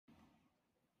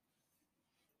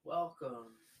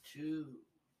Welcome to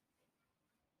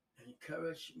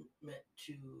Encouragement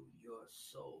to Your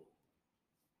Soul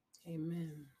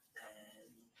Amen.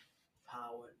 and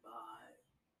powered by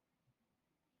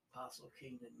Apostle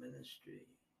Kingdom Ministry.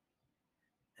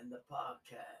 And the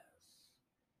podcast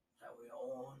that we're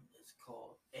on is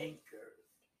called Anchored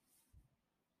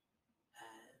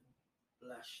and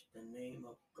bless the name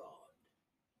of God.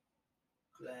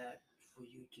 Glad for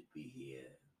you to be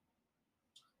here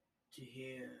to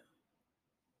hear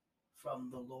from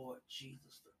the Lord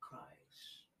Jesus the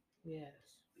Christ Yes.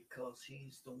 because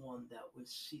he's the one that we're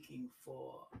seeking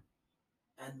for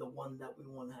and the one that we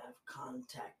want to have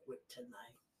contact with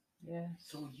tonight. Yes.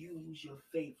 So use your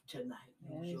faith tonight.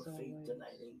 Use As your faith always.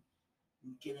 tonight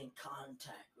and get in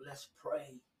contact. Let's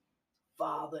pray.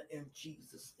 Father, in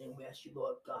Jesus' name, we ask you,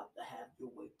 Lord God, to have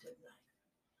your way tonight.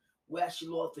 We ask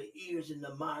you, Lord, for ears in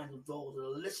the minds of those that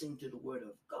are listening to the word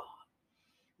of God.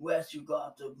 We ask you,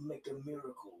 God, to make a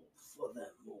miracle for them,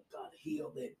 oh God. Heal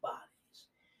their bodies.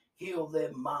 Heal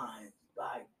their minds.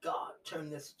 By God, turn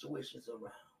their situations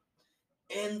around.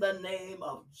 In the name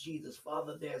of Jesus,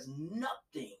 Father, there's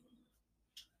nothing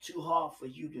too hard for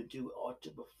you to do or to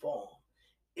perform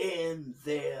in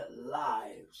their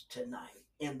lives tonight.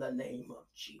 In the name of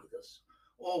Jesus.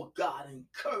 Oh God,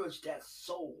 encourage that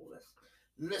soul that's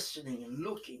listening and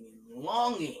looking and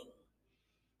longing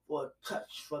for a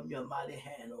touch from your mighty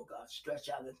hand, oh God. Stretch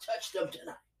out and touch them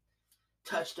tonight.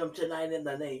 Touch them tonight in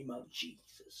the name of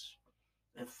Jesus.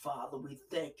 And Father, we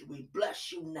thank you. We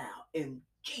bless you now in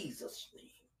Jesus' name.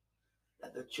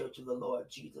 Let the church of the Lord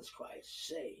Jesus Christ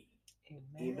say, Amen.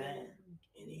 Amen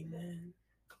and amen.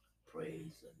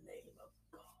 Praise the name of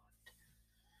God.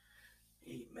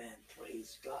 Amen.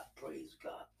 Praise God. Praise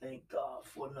God. Thank God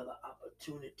for another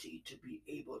opportunity to be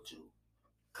able to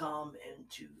come and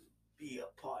to be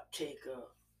a partaker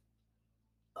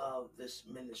of this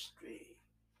ministry.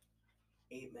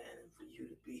 Amen. And for you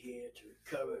to be here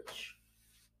to encourage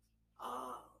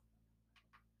uh,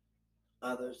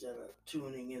 others that are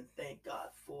tuning in. Thank God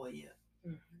for you.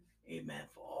 Mm-hmm. Amen.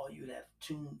 For all you that have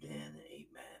tuned in.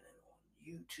 Amen. And on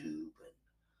YouTube and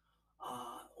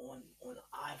on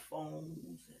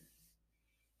iPhones. And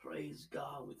praise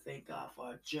God. We thank God for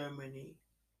our Germany.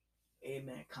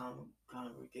 Amen.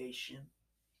 Congregation.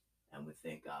 And we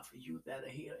thank God for you that are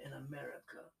here in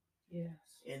America. Yes.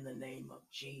 In the name of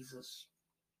Jesus.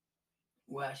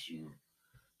 We ask you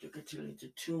to continue to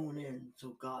tune in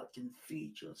so God can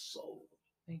feed your soul.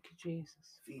 Thank you,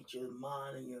 Jesus. Feed your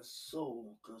mind and your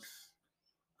soul, because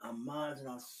our minds and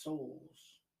our souls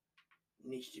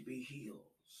needs to be healed.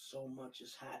 So much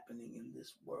is happening in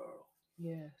this world,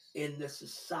 Yes. in this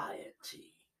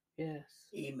society. Yes.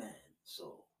 Amen.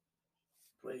 So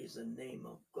praise the name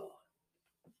of God.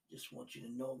 Just want you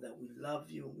to know that we love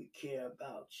you and we care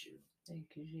about you. Thank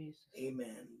you, Jesus.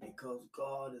 Amen. Because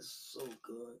God is so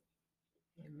good.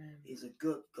 Amen. He's a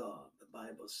good God, the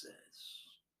Bible says.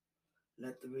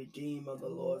 Let the redeemed of the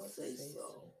Lord say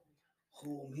so,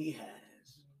 whom he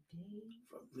has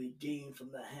redeemed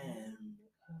from the hand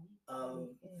of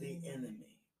the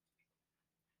enemy.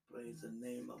 Praise the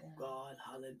name of God.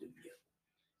 Hallelujah.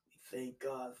 We thank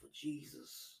God for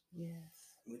Jesus.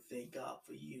 Yes. We thank God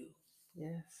for you.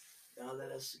 Yes. Now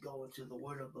let us go into the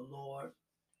word of the Lord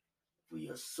for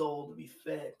your soul to be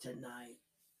fed tonight.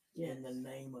 Yes. In the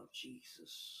name of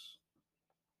Jesus.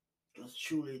 Because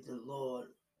truly the Lord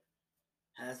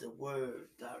has a word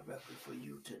directly for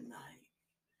you tonight.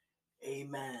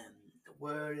 Amen. The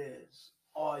word is,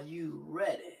 are you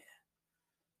ready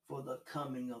for the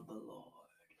coming of the Lord?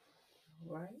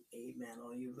 Right. Amen.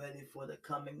 Are you ready for the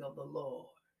coming of the Lord?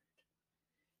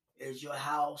 Is your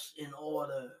house in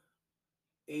order?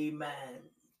 Amen.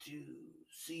 To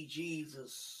see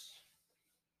Jesus,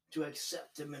 to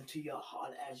accept him into your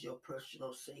heart as your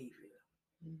personal Savior.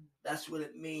 That's what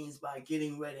it means by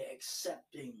getting ready,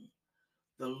 accepting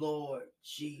the Lord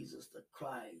Jesus the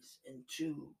Christ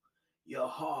into your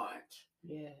heart.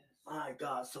 Yes. My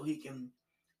God, so he can,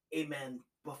 amen,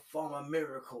 perform a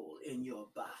miracle in your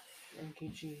body. Thank you,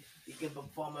 Jesus. He can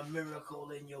perform a miracle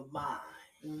in your mind.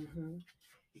 Mm-hmm.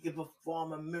 He can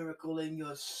perform a miracle in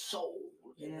your soul.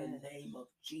 In the name of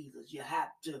Jesus. You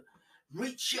have to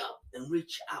reach up and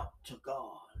reach out to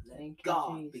God. Let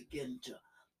God begin to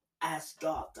ask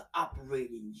God to operate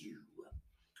in you.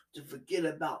 To forget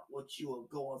about what you are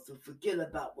going through. Forget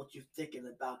about what you're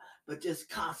thinking about. But just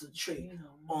concentrate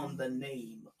on the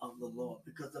name of the Lord.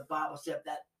 Because the Bible said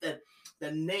that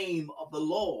the name of the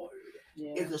Lord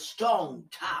is a strong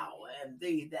tower. And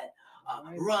they that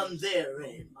run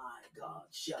therein, my God,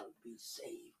 shall be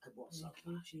saved. Come on,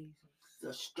 somebody.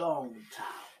 The strong tower.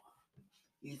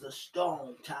 He's a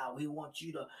strong tower. He wants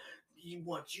you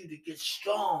to get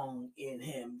strong in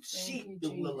him. Thank you, Seek the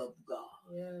will Jesus. of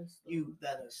God. Yes, You Lord.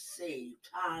 that are saved,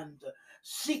 time to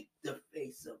seek the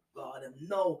face of God and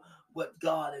know what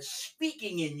God is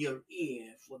speaking in your ear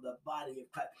for the body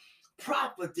of Christ.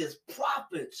 Prophetess,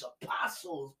 prophets,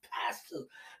 apostles, pastors,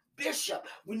 bishop,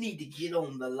 we need to get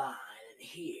on the line and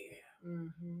hear.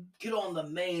 Mm-hmm. Get on the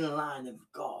main line of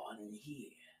God and hear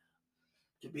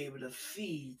to be able to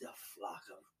feed the flock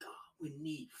of God. We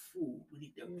need food. We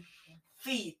need to Beautiful.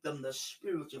 feed them the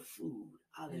spiritual food.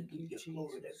 Thank you, Hallelujah.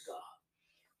 Glory to Jesus. God.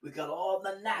 We got all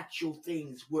the natural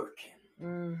things working.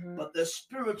 Mm-hmm. But the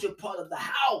spiritual part of the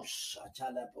house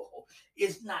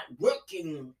is not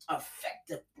working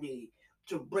effectively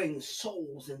to bring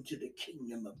souls into the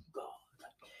kingdom of God.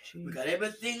 We Jesus. got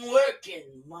everything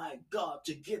working, my God,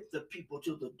 to get the people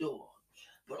to the door.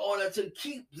 But in order to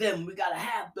keep them, we got to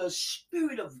have the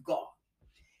Spirit of God.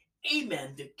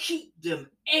 Amen. To keep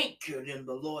them anchored in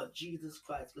the Lord Jesus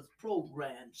Christ, because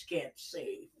programs can't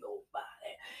save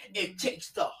nobody. It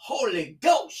takes the Holy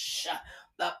Ghost,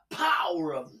 the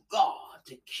power of God,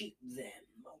 to keep them.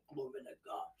 Oh, glory to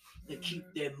God. To keep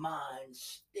their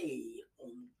minds stayed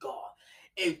on God.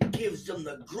 It gives them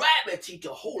the gravity to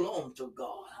hold on to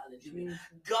God. Hallelujah. Jesus.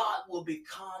 God will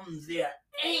become their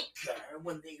anchor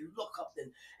when they look up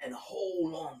and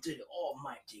hold on to the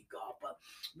Almighty God. But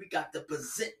we got to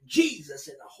present Jesus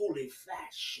in a holy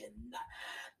fashion.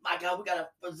 My God, we got to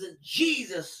present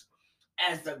Jesus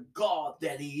as the God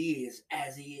that he is,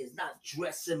 as he is. Not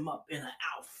dress him up in an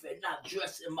outfit, not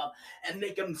dress him up and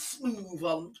make him smooth.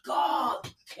 God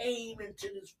came into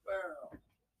this world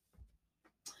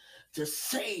to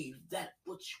save that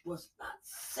which was not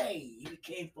saved. He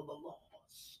came for the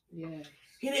lost. Yes.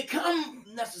 He didn't come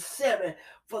necessarily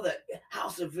for the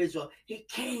house of Israel. He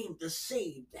came to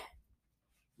save that.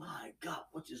 My God,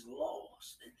 which is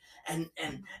lost. And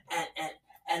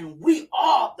we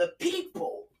are the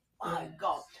people, my Yes.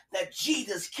 God, that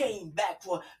Jesus came back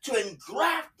for, to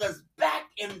engraft us back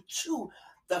into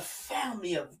the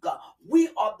family of God.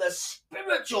 We are the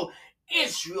spiritual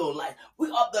Israelites.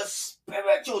 We are the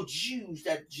spiritual Jews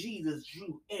that Jesus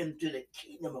drew into the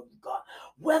kingdom of God.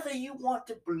 Whether you want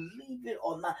to believe it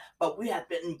or not, but we have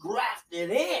been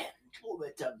grafted in. Glory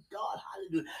to God,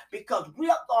 hallelujah. Because we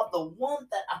are the ones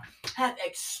that have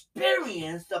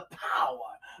experienced the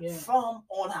power from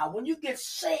on high. When you get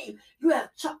saved, you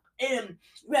have tucked in,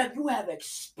 you have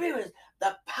experienced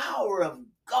the power of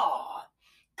God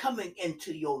coming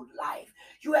into your life.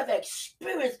 You have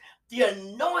experienced the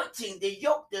anointing, the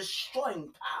yoke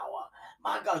destroying power.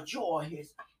 My God, you are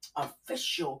his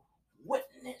official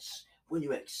witness when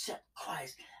you accept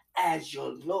Christ as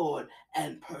your Lord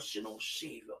and personal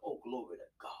Savior. Oh, glory to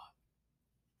God.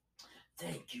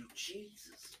 Thank you,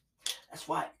 Jesus. That's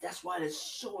why it is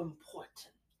so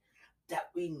important that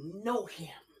we know him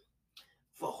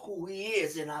for who he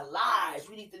is in our lives.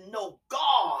 We need to know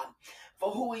God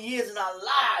for who he is in our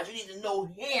lives. We need to know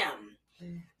him.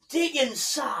 Dig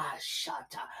inside,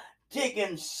 Shatta. Dig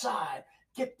inside.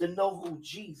 Get to know who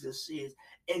Jesus is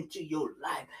into your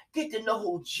life. Get to know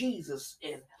who Jesus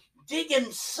is. Dig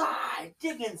inside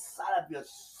of your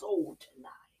soul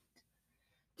tonight.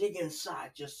 Dig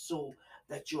inside your soul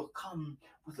that you'll come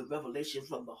with a revelation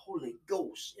from the Holy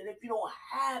Ghost. And if you don't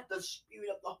have the Spirit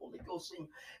of the Holy Ghost, then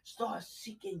start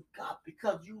seeking God,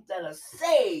 because you that are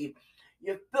saved,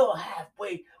 you feel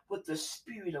halfway with the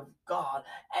Spirit of God,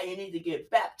 and you need to get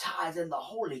baptized in the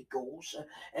Holy Ghost,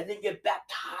 and then get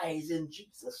baptized in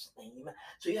Jesus' name.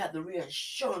 So you have the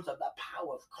reassurance of the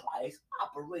power of Christ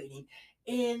operating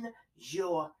in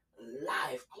your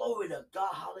life. Glory to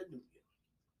God. Hallelujah.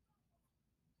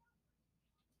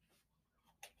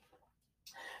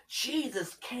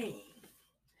 Jesus came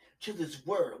to this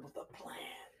world with a plan.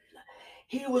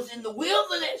 He was in the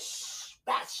wilderness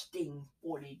fasting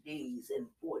 40 days and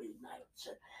 40 nights.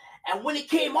 And when he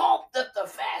came off the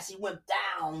fast, he went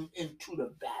down into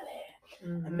the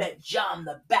valley and met John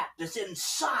the Baptist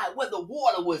inside where the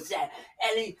water was at.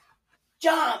 And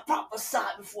John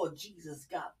prophesied before Jesus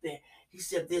got there. He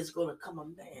said, there's going to come a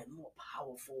man more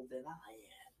powerful than I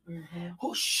am.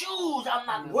 Whose shoes I'm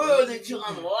not worthy to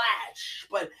unlatch,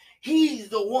 but he's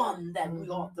the one that we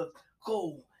ought to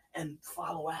go and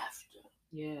follow after.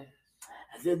 Yes.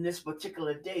 And then this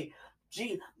particular day,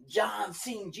 John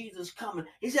seen Jesus coming.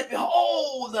 He said,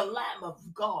 behold, the Lamb of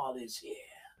God is here.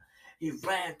 He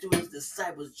ran to his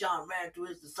disciples. John ran to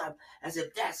his disciples and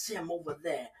said, that's him over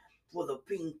there, for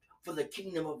the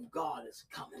kingdom of God is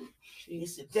coming. He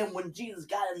said, then when Jesus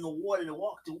got in the water to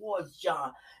walk towards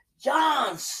John,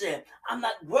 John said, I'm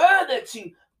not worthy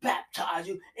to baptize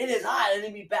you. It is I that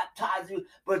need me baptize you.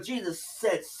 But Jesus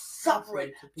said, suffer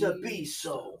it to be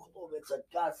so. Glory to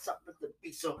God, suffer it to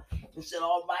be so. He said,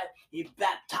 all right. He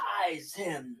baptized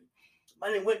him.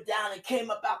 When he went down and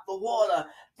came up out the water,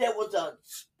 there was a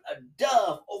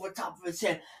dove over top of his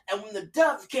head. And when the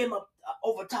dove came up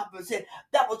over top of his head,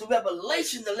 that was the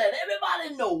revelation to let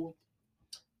everybody know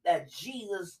that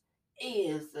Jesus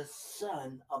is the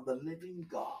Son of the living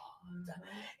God.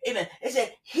 Amen. It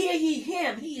said, hear ye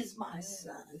him. He is my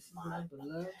son. My beloved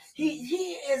son.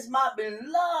 He is my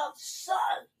beloved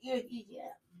son. Hear ye him.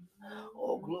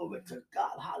 Oh, glory to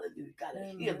God. Hallelujah. Got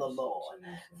to hear the Lord.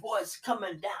 Voice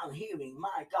coming down, hearing.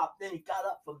 My God. Then he got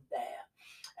up from there.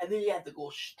 And then he had to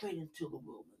go straight into the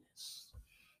wilderness.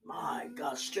 My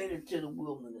God. Straight into the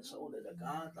wilderness. Holy to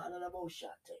God.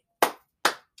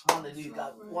 Hallelujah.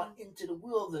 God went into the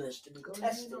wilderness to be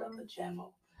tested of the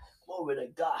devil. Glory to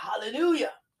God.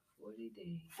 Hallelujah. 40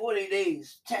 days. 40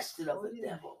 days tested of the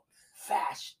devil.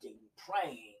 Fasting,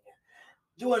 praying,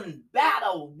 doing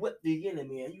battle with the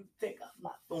enemy. And you think I'm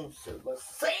not going to serve a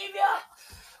Savior?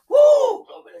 Woo!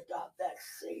 Glory to God. That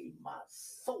saved my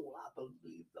soul. I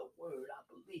believe the word. I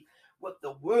believe what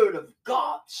the word of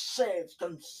God says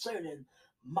concerning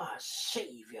my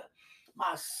Savior.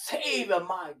 My Savior,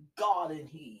 my God, and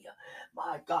He.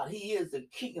 My God, He is the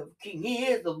King of Kings. He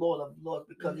is the Lord of Lords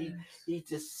because He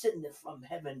descended from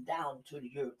heaven down to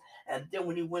the earth. And then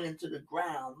when He went into the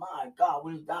ground, my God,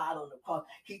 when He died on the cross,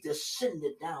 He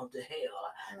descended down to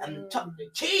hell and took the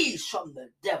keys from the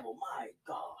devil. My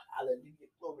God, hallelujah,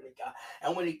 glory to God.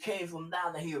 And when He came from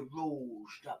down there, He rose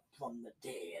up from the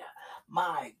dead.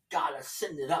 My God,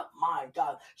 ascended up, my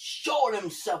God, showed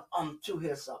Himself unto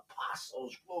His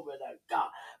apostles, glory to God.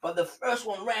 But the first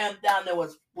one ran down there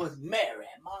was Mary.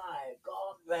 My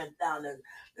God, ran down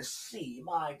the sea.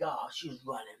 My God, she was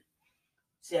running.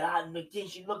 Said, then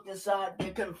she looked inside,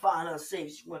 they couldn't find her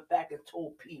safe. She went back and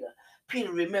told Peter.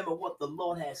 Peter remembered what the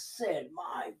Lord had said.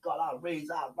 My God, I'll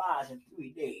rise in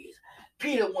 3 days.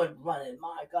 Peter went running.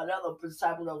 My God, the other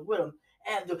disciple that was with him,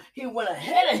 Andrew, he went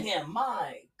ahead of him.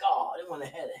 My God, he went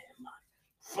ahead of him.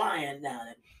 Flying down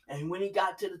it. And when he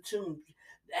got to the tomb,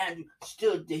 Andrew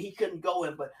still he couldn't go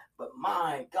in, but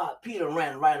my God, Peter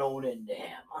ran right on in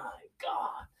there. My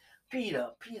God. Peter,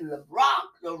 the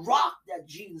rock that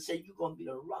Jesus said, you're going to be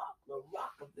the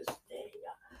rock of this day.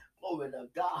 Glory to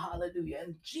God, hallelujah.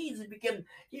 And Jesus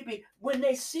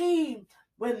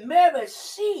when Mary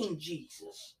seen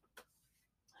Jesus,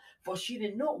 for she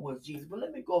didn't know it was Jesus. But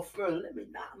let me go further.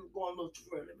 I'm going a little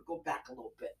further. Let me go back a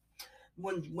little bit.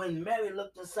 When Mary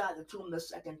looked inside the tomb the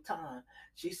second time,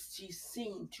 she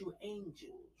seen two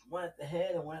angels, one at the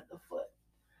head and one at the foot.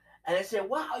 And they said,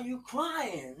 why are you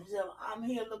crying? He said, I'm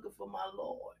here looking for my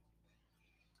Lord.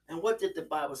 And what did the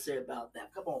Bible say about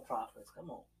that? Come on, prophets,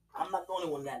 come on. I'm not the only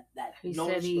one that he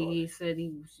knows said the story. He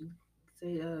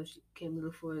said she came to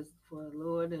look for the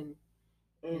Lord, and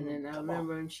then I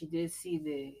remember and she did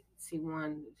see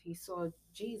he saw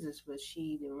Jesus, but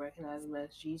she didn't recognize him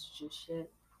as Jesus just yet.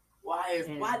 Why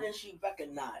didn't she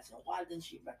recognize him? Why didn't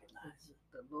she recognize him?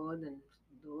 The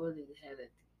Lord had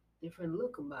a different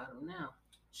look about him now.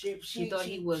 She thought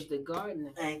he was the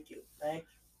gardener. Thank you.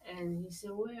 And he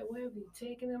said, where have you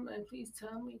taken him? And please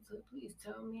tell me,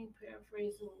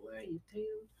 paraphrasing, where are you taking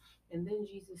him? And then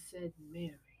Jesus said,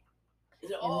 Mary. He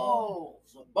said,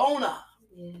 Sabona.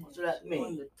 Yeah. What's that mean?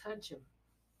 Wanted to touch him,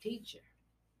 teach her.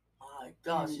 My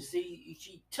God,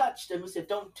 she touched him. He said,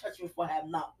 don't touch me for I have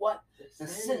not what?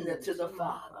 Ascended to the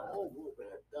Father. Oh,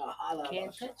 God.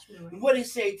 Can't touch me. Right? What did he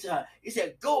say to her? He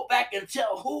said, go back and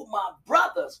tell who my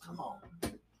brothers. Come on.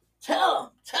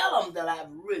 Tell them that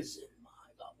I've risen. My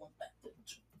God, went back to the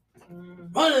tomb.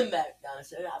 Running back down and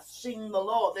said, I've seen the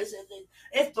Lord. They said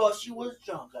they thought she was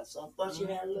drunk or something. Thought she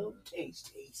had a little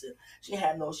taste. She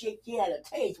had a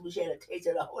taste, but she had a taste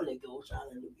of the Holy Ghost.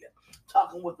 Hallelujah.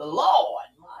 Talking with the Lord.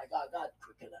 My God, God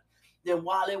quickened her. Then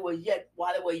while they were yet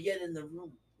in the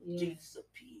room, Jesus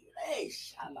appeared. Hey,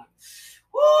 Shabbat.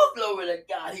 Woo, glory to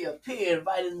God. He appeared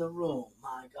right in the room.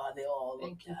 My God, they all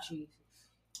looked at him. Jesus.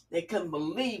 They couldn't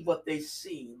believe what they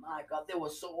seen. My God, they were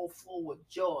so full with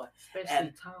joy.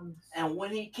 Especially Thomas. And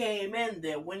when he came in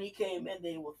there,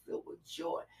 they were filled with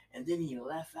joy. And then he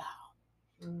left out.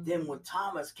 Then when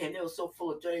Thomas came, they were so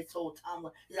full of joy. They told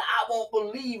Thomas, he said, I won't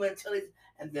believe until he.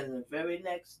 And then the very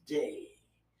next day,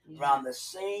 around the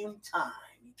same time,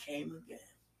 he came again.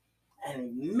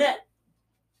 And he met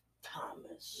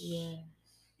Thomas. Yeah.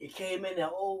 He came in there,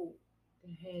 the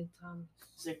head, Thomas.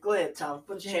 He said, go ahead, Thomas,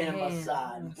 put your hand in my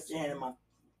side. Put your hand in my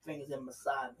fingers in my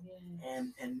side.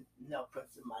 And nail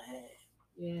prints in my hand.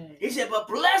 Yes. He said, but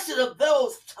blessed are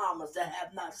those, Thomas, that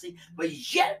have not seen, but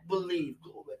yet believe.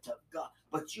 Glory to God.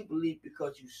 But you believe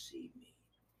because you see me.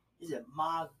 He said,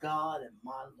 my God and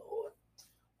my Lord.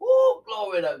 Oh,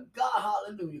 glory to God.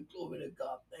 Hallelujah. Glory to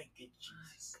God. Thank you,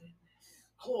 Jesus.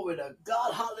 Glory to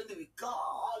God. Hallelujah.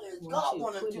 God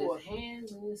want to do his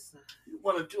hands in his side. You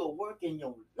want to do a work in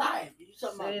your life. You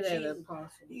talking Say about that, Jesus.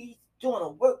 Apostle. He's doing a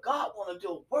work. God want to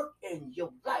do a work in your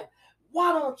life.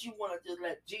 Why don't you want to just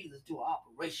let Jesus do an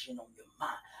operation on your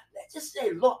mind? Let's just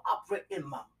say, Lord, operate on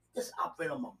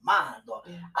my mind, Lord.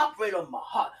 Yeah. Operate on my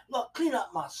heart. Lord, clean up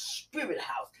my spirit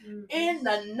house. Mm-hmm. In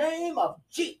the name of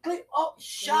Jesus. Clean up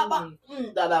Shabbat.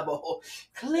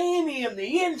 Clean me in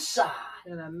the inside.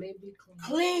 That I may be clean.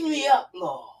 Clean me up,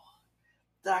 Lord.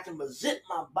 That I can present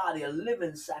my body a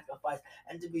living sacrifice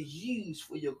and to be used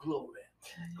for your glory.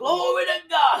 Mm-hmm. Glory to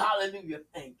God. Hallelujah.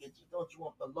 Thank you. Don't you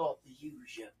want the Lord to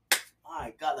use you?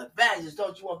 My God, evangelists,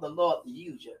 don't you want the Lord to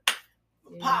use you?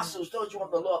 Apostles, don't you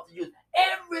want the Lord to use you?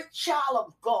 Every child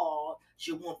of God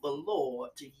should want the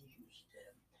Lord to use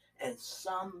them in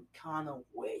some kind of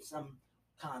way,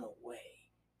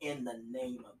 in the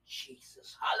name of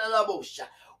Jesus. Hallelujah.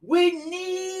 We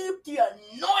need the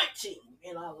anointing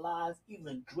in our lives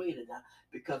even greater now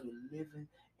because we're living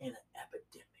in an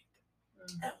epidemic.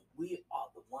 And we are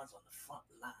the ones on the front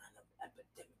line of the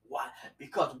epidemic. Why?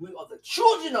 Because we are the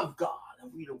children of God,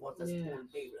 and we are the ones that's going to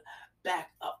be able to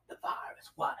back up the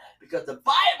virus. Why? Because the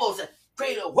Bible says,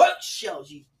 greater work shall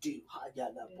ye do. Glory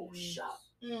to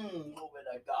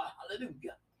God.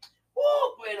 Hallelujah.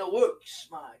 Oh, greater works,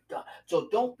 my God. So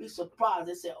don't be surprised.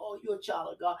 They say, oh, you're a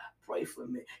child of God. Pray for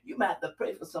me. You might have to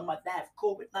pray for somebody that have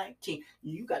COVID-19.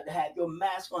 You got to have your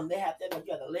mask on. They have that.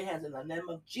 You got to lay hands in the name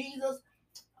of Jesus.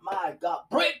 My God,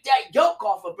 break that yoke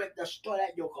off or destroy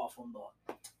that yoke off from Lord.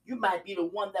 You might be the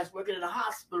one that's working in a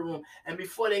hospital room, and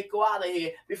before they go out of here,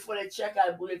 before they check out,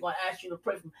 they're going to ask you to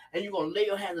pray for them, and you're going to lay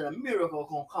your hands, and a miracle is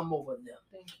going to come over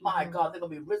them. My God, they're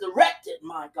going to be resurrected.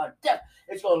 My God, death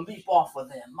is going to leap off of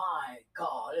them. My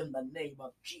God, in the name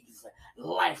of Jesus,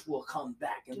 life will come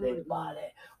back in their body.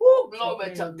 Oh,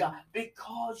 glory to God,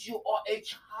 because you are a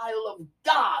child of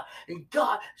God, and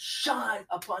God shines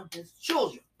upon his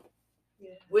children.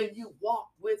 Yeah. When you walk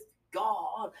with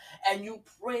God and you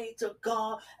pray to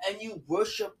God and you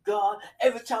worship God,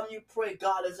 every time you pray,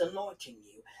 God is anointing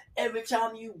you. Every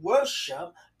time you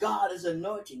worship, God is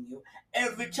anointing you.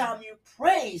 Every time you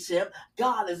praise him,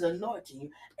 God is anointing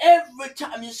you. Every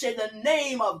time you say the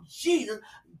name of Jesus,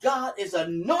 God is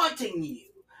anointing you.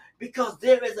 Because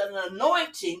there is an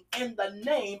anointing in the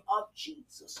name of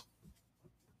Jesus.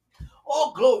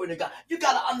 Oh, glory to God. You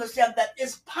got to understand that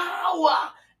it's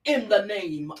power in the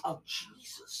name of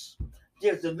Jesus.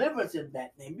 There's deliverance in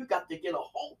that name. You got to get a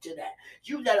hold to that.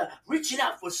 You got to reaching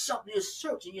out for something. You're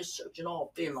searching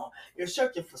all day long. You're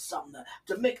searching for something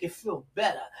to make you feel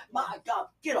better. My God,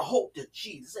 get a hold to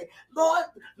Jesus. Say, Lord,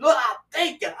 I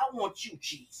thank you. I want you,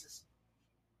 Jesus.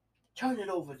 Turn it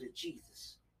over to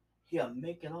Jesus. He'll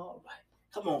make it all right.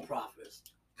 Come on, prophets.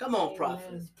 Come on,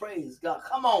 prophets. Praise God.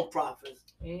 Come on,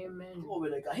 prophets. Amen. Glory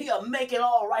to God. He'll make it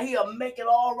all right. He'll make it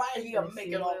all right. He'll make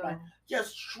it all right.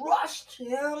 Just trust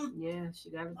him. Yes,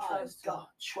 you got to trust him. God,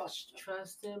 trust him.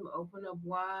 Trust him. Open up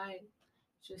wide.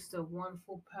 Just a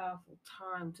wonderful, powerful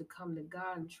time to come to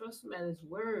God and trust him at his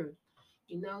word.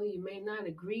 You know, you may not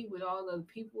agree with all the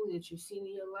people that you've seen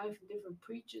in your life, different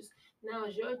preachers. Now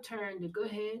it's your turn to go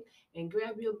ahead and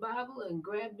grab your Bible and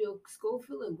grab your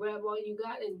Scofield and grab all you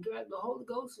got and grab the Holy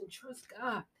Ghost and trust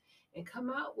God and come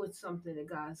out with something that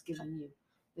God's given you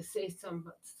to say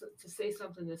something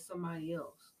to somebody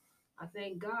else. I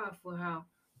thank God for how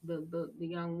the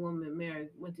young woman Mary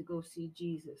went to go see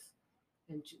Jesus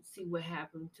and see what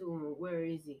happened to him and where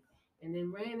is he, and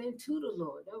then ran into the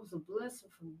Lord. That was a blessing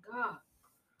from God.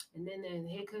 And then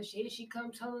here she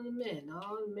comes telling the men.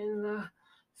 All the men are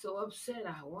so upset.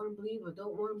 I want to believe, I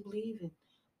don't want to believe. And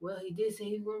well, he did say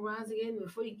he's going to rise again.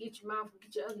 Before you get your mouth and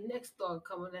get your other next thought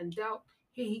coming and doubt,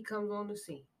 here he comes on the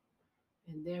scene.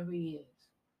 And there he is.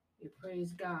 We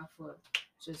praise God for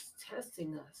just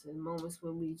testing us in moments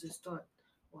when we just thought,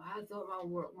 well, I thought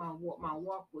my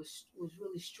walk was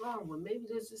really strong, but maybe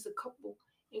there's just a couple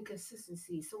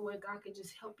inconsistencies somewhere God can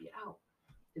just help you out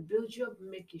to build you up and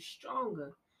make you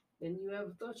stronger than you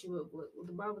ever thought you would. What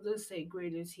the Bible does say,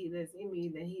 greater is he that's in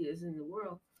me than he is in the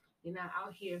world. You're not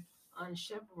out here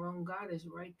unchaperoned. God is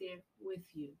right there with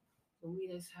you. And we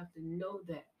just have to know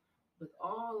that with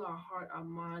all our heart, our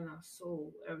mind, our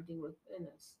soul, everything within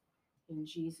us. In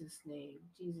Jesus' name.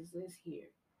 Jesus is here.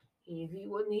 And if he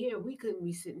wasn't here, we couldn't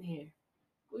be sitting here.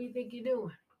 What do you think you're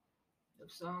doing? The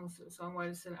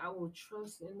songwriter said, I will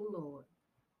trust in the Lord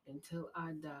until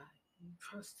I die.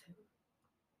 Trust him.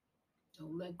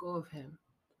 Don't let go of him.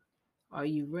 Are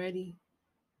you ready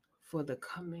for the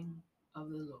coming of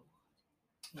the Lord?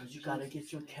 Because you got to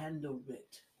get your candle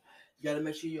lit. You got to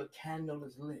make sure your candle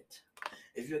is lit.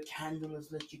 If your candle is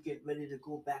lit, you get ready to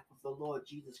go back with the Lord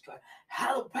Jesus Christ.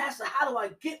 Pastor, how do I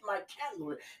get my candle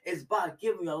lit? It's by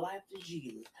giving your life to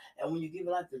Jesus. And when you give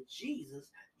your life to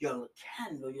Jesus, your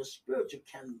candle, your spiritual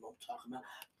candle, I'm talking about,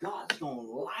 God's going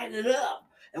to light it up.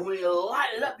 And when you light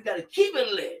it up, you got to keep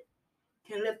it lit.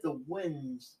 Can't let the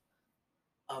winds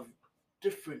of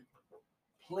different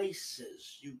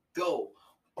places you go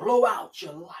blow out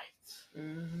your light.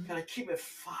 Mm-hmm. Gotta keep it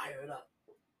fired up.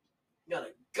 You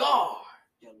gotta guard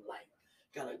your light.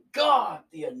 You gotta guard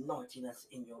the anointing that's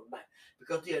in your life.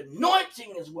 Because the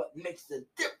anointing is what makes the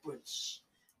difference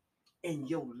in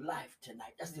your life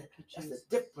tonight. That's the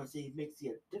difference. It makes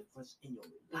the difference in your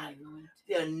life.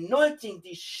 The anointing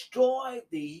destroys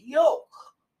the yoke.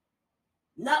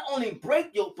 Not only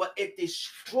break yoke, but it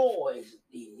destroys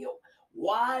the yoke.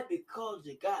 Why? Because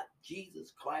you got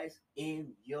Jesus Christ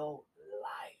in your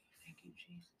life. Thank you,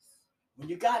 Jesus. When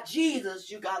you got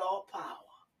Jesus, you got all power.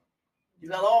 You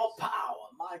got all power.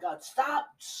 My God, stop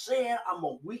saying I'm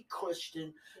a weak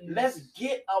Christian. Yes. Let's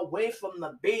get away from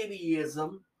the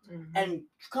babyism and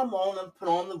come on and put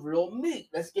on the real meat.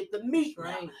 Let's get the meat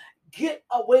now. Get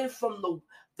away from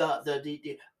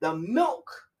the milk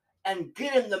and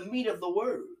get in the meat of the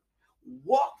word.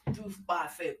 Walk through by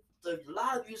faith. So a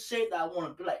lot of you say that I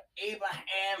want to be like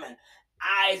Abraham and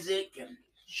Isaac and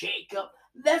Jacob.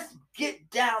 Let's get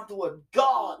down to what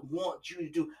God wants you to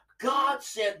do. God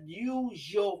said,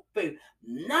 use your faith.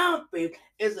 Now faith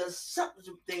is a substance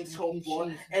of things hoped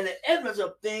for and the evidence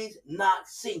of things not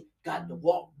seen. Got to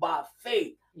walk by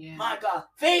faith. Yeah. My God,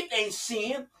 faith ain't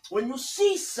seeing. When you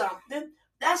see something,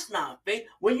 that's not faith.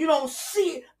 When you don't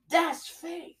see it, that's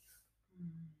faith.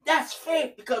 That's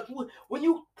faith, because when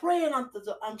you praying unto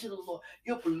the Lord,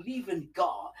 you're believing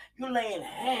God. You're laying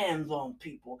hands on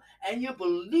people, and you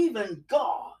believe in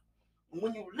God. And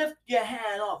when you lift your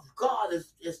hand off, God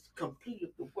is completed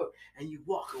the work, and you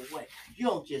walk away. You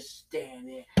don't just stand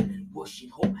there and wish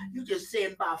and hope. You just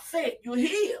saying by faith, you're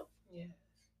healed. Yeah.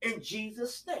 In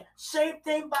Jesus' name. Same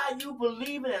thing by you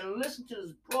believing and listening to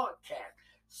this broadcast.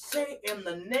 Say, in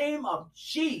the name of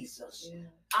Jesus,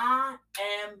 I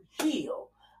am healed.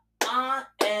 I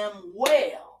am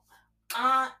well.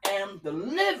 I am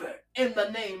delivered in the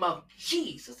name of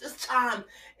Jesus. It's time,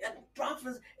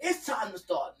 prophets, it's time to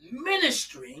start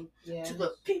ministering to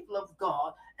the people of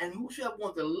God, and whosoever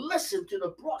wants to listen to the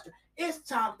broadcast, it's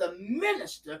time to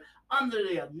minister under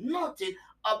the anointing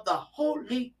of the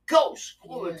Holy Ghost.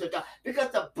 Glory to God. Because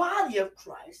the body of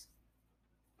Christ,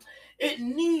 it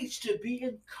needs to be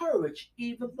encouraged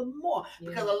even the more,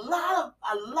 because a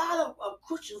lot of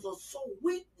Christians are so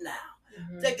weak now.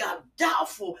 They got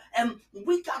doubtful, and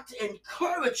we got to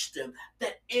encourage them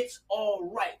that it's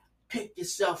all right. Pick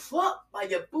yourself up by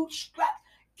your bootstraps.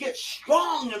 Get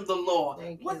strong in the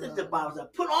Lord. What does the Bible say?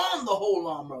 Put on the whole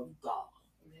armor of God.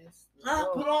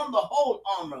 Put on the whole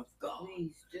armor of God.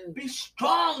 Please do. Be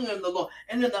strong in the Lord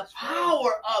and in the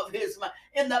power of his might.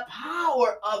 In the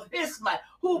power of his might.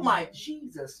 Who might?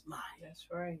 Jesus might. That's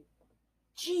right.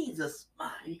 Jesus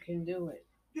might. You can do it.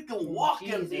 You can walk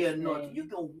in the anointing. You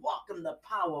can walk in the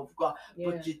power of God.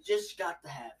 But you just got to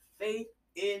have faith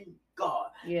in God.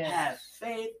 Have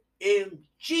faith in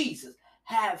Jesus.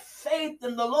 Have faith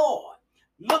in the Lord.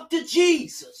 Look to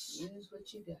Jesus. Use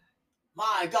what you got.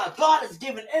 My God, God has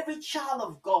given every child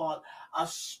of God a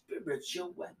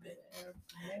spiritual weapon.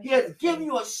 He has given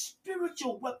you a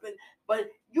spiritual weapon, but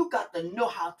you got to know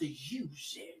how to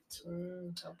use it.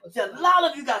 A lot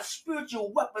of you got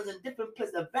spiritual weapons in different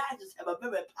places. Evangelists have a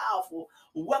very powerful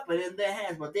weapon in their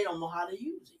hands, but they don't know how to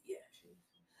use it yet.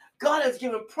 God has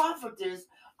given prophets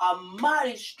a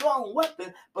mighty strong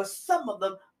weapon, but some of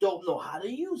them don't know how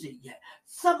to use it yet.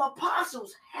 Some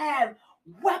apostles have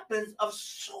weapons of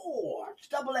swords,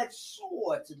 double-edged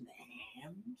swords in their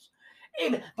hands.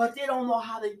 Amen. But they don't know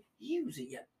how to use it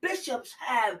yet. Bishops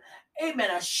have,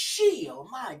 amen, a shield,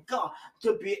 my God,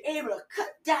 to be able to cut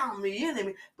down the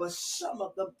enemy, but some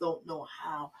of them don't know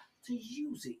how to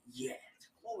use it yet.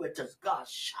 Glory to God.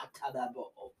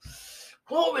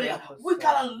 Glory to God. We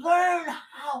got to learn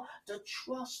how to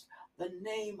trust the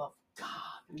name of God.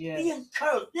 Be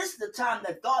encouraged. This is the time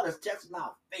that God is testing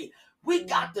our faith. We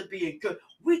got to be encouraged.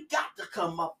 We got to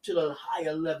come up to the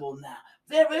higher level now.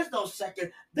 There is no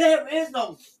second. There is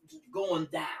no going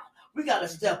down. We got to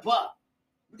step up.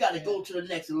 We got to go to the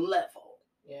next level.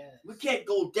 We can't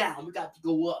go down. We got to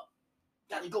go up.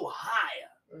 Got to go higher.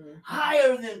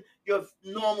 higher than your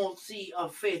normalcy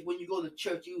of faith. When you go to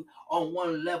church, you on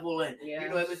one level and you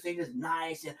know everything is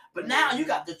nice. But now you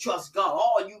got to trust God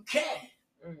all you can.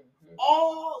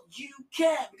 All you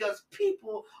can, because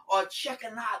people are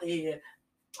checking out of here.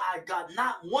 I got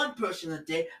not one person a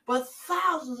day, but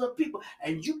thousands of people.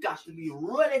 And you got to be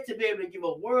ready to be able to give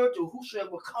a word to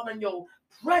whosoever will come in your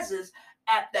presence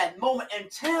at that moment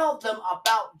and tell them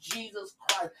about Jesus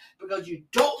Christ, because you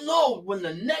don't know when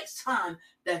the next time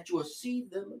that you'll see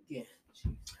them again.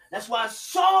 That's why it's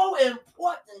so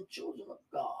important, children of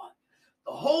God,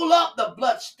 to hold up the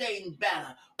bloodstained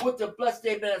banner. With the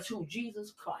bloodstained banner to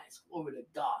Jesus Christ. Glory to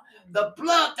God. The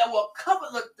blood that will cover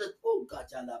that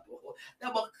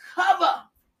will cover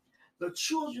the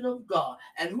children of God.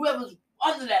 And whoever's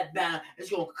under that banner is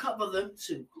going to cover them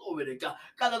too. Glory to God.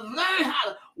 Got to learn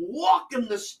how to walk in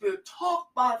the Spirit.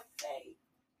 Talk by faith.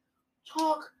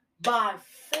 Talk by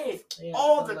faith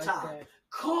all the time. That.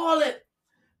 Call it.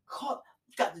 You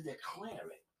got to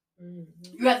declare it.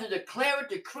 You have to declare it,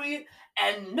 decree it,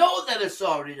 and know that it's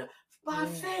already done. By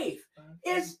faith.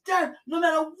 It's done. No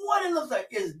matter what it looks like,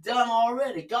 it's done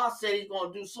already. God said he's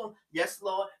going to do something. Yes,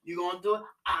 Lord, you're going to do it.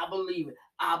 I believe it.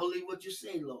 I believe what you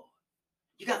say, Lord.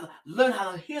 You got to learn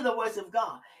how to hear the voice of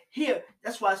God. Hear.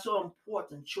 That's why it's so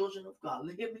important, children of God.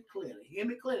 Hear me clearly. Hear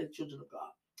me clearly, children of God.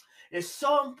 It's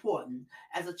so important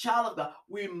as a child of God.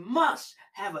 We must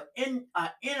have an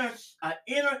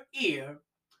inner ear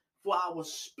for our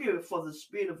spirit, for the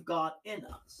Spirit of God in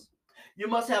us. You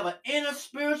must have an inner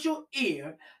spiritual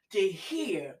ear to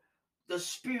hear the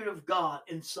Spirit of God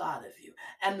inside of you.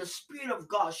 And the Spirit of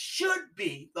God should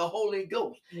be the Holy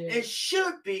Ghost. Yeah. It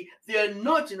should be the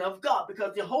anointing of God,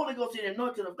 because the Holy Ghost and the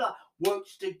anointing of God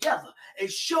works together.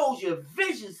 It shows you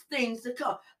visions, things to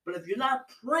come. But if you're not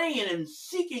praying and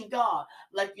seeking God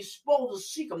like you're supposed to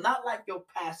seek him, not like your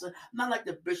pastor, not like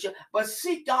the bishop, but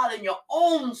seek God in your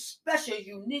own special,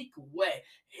 unique way.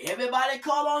 Everybody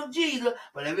call on Jesus,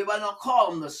 but everybody don't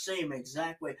call him the same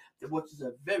exact way, which is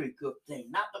a very good thing.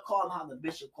 Not to call him how the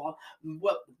bishop called him.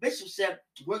 What the bishop said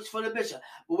works for the bishop.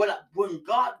 But when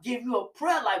God gives you a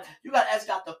prayer life, you got to ask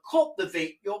God to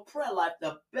cultivate your prayer life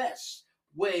the best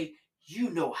way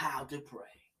you know how to pray.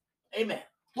 Amen.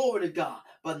 Glory to God.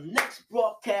 But next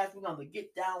broadcast, we're going to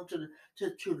get down to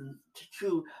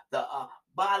the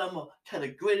bottom of, to the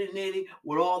gritty nitty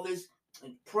with all this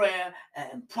prayer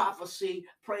and prophecy.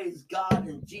 Praise God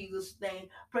in Jesus' name.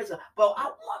 Praise God. But I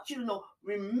want you to know,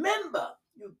 remember,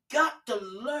 you got to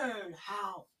learn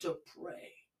how to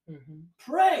pray. Mm-hmm.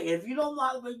 Pray. If you don't know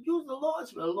how to use the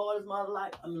Lord's Prayer, the Lord is my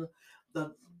life. I mean,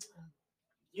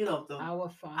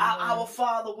 our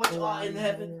Father which art in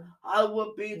heaven,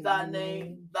 hallowed be thy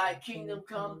name. Thy kingdom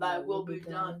come, thy will be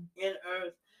done in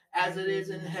earth as it is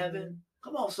in heaven.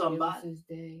 Come on, somebody. Give us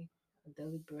this day our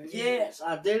daily bread. Yes,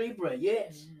 our daily bread.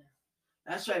 Yes. Yeah.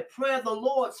 That's right. Pray the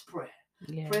Lord's Prayer.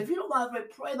 Yeah. Pray. If you don't know how to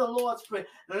pray the Lord's Prayer.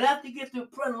 And after you get through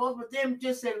praying the Lord's Prayer, then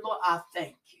just say, Lord, I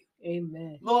thank you.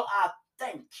 Amen. Lord, I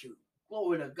thank you.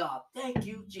 Glory to God. Thank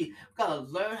you, Jesus. We've got to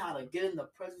learn how to get in the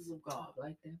presence of God. I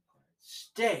like that.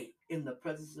 Stay in the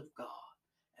presence of God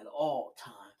at all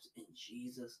times in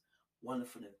Jesus'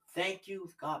 wonderful name. Thank you.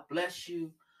 God bless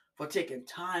you for taking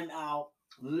time out,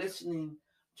 listening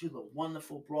to the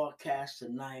wonderful broadcast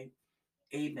tonight.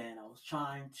 Amen. I was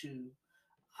trying to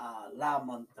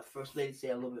allow the First Lady to say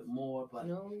a little bit more, but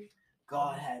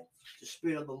God had the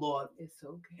Spirit of the Lord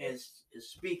is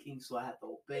speaking, so I have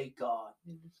to obey God.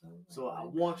 So I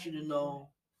want you to know,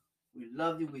 we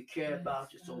love you. We care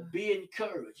about you. So be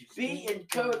encouraged. Be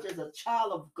encouraged as a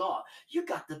child of God. You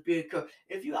got to be encouraged.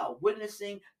 If you are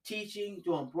witnessing, teaching,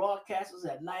 doing broadcasts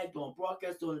at night, doing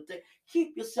broadcasts during the day,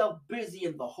 keep yourself busy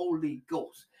in the Holy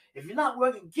Ghost. If you're not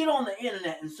working, get on the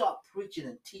internet and start preaching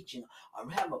and teaching, or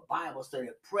have a Bible study,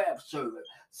 a prayer service,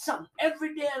 something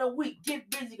every day of the week. Get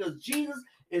busy, because Jesus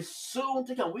is soon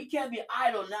to come. We can't be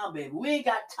idle now, baby. We ain't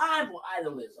got time for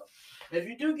idleism. If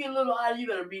you do get a little idle, you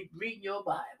better be reading your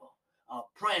Bible.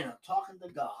 Praying or talking to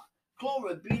God.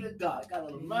 Glory be to God. Got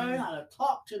to learn how to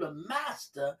talk to the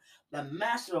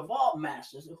master of all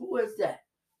masters. Who is that?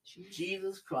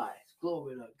 Jesus Christ.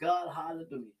 Glory to God.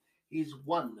 Hallelujah. He's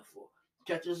wonderful.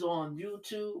 Catch us on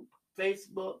YouTube,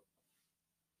 Facebook,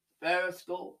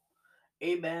 Periscope.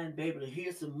 Amen. Be able to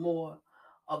hear some more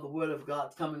of the word of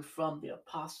God coming from the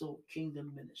Apostle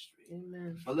Kingdom Ministry.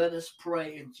 Amen. But let us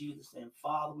pray in Jesus' name.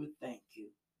 Father, we thank you.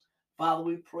 Father,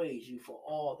 we praise you for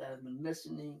all that have been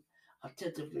listening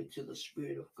attentively to the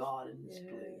Spirit of God in this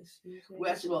place. We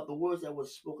ask you about the words that were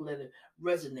spoken, let it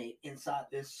resonate inside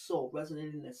their soul,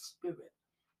 resonate in their spirit.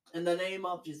 In the name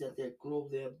of Jesus, that they grow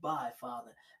thereby,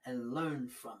 Father, and learn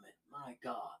from it, my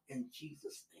God, in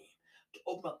Jesus' name. To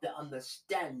open open up their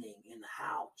understanding in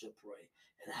how to pray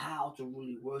and how to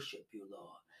really worship you,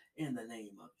 Lord, in the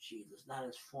name of Jesus. Not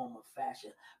as form or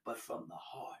fashion, but from the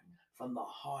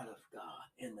heart of God.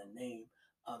 In the name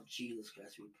of Jesus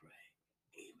Christ we pray.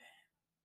 Amen.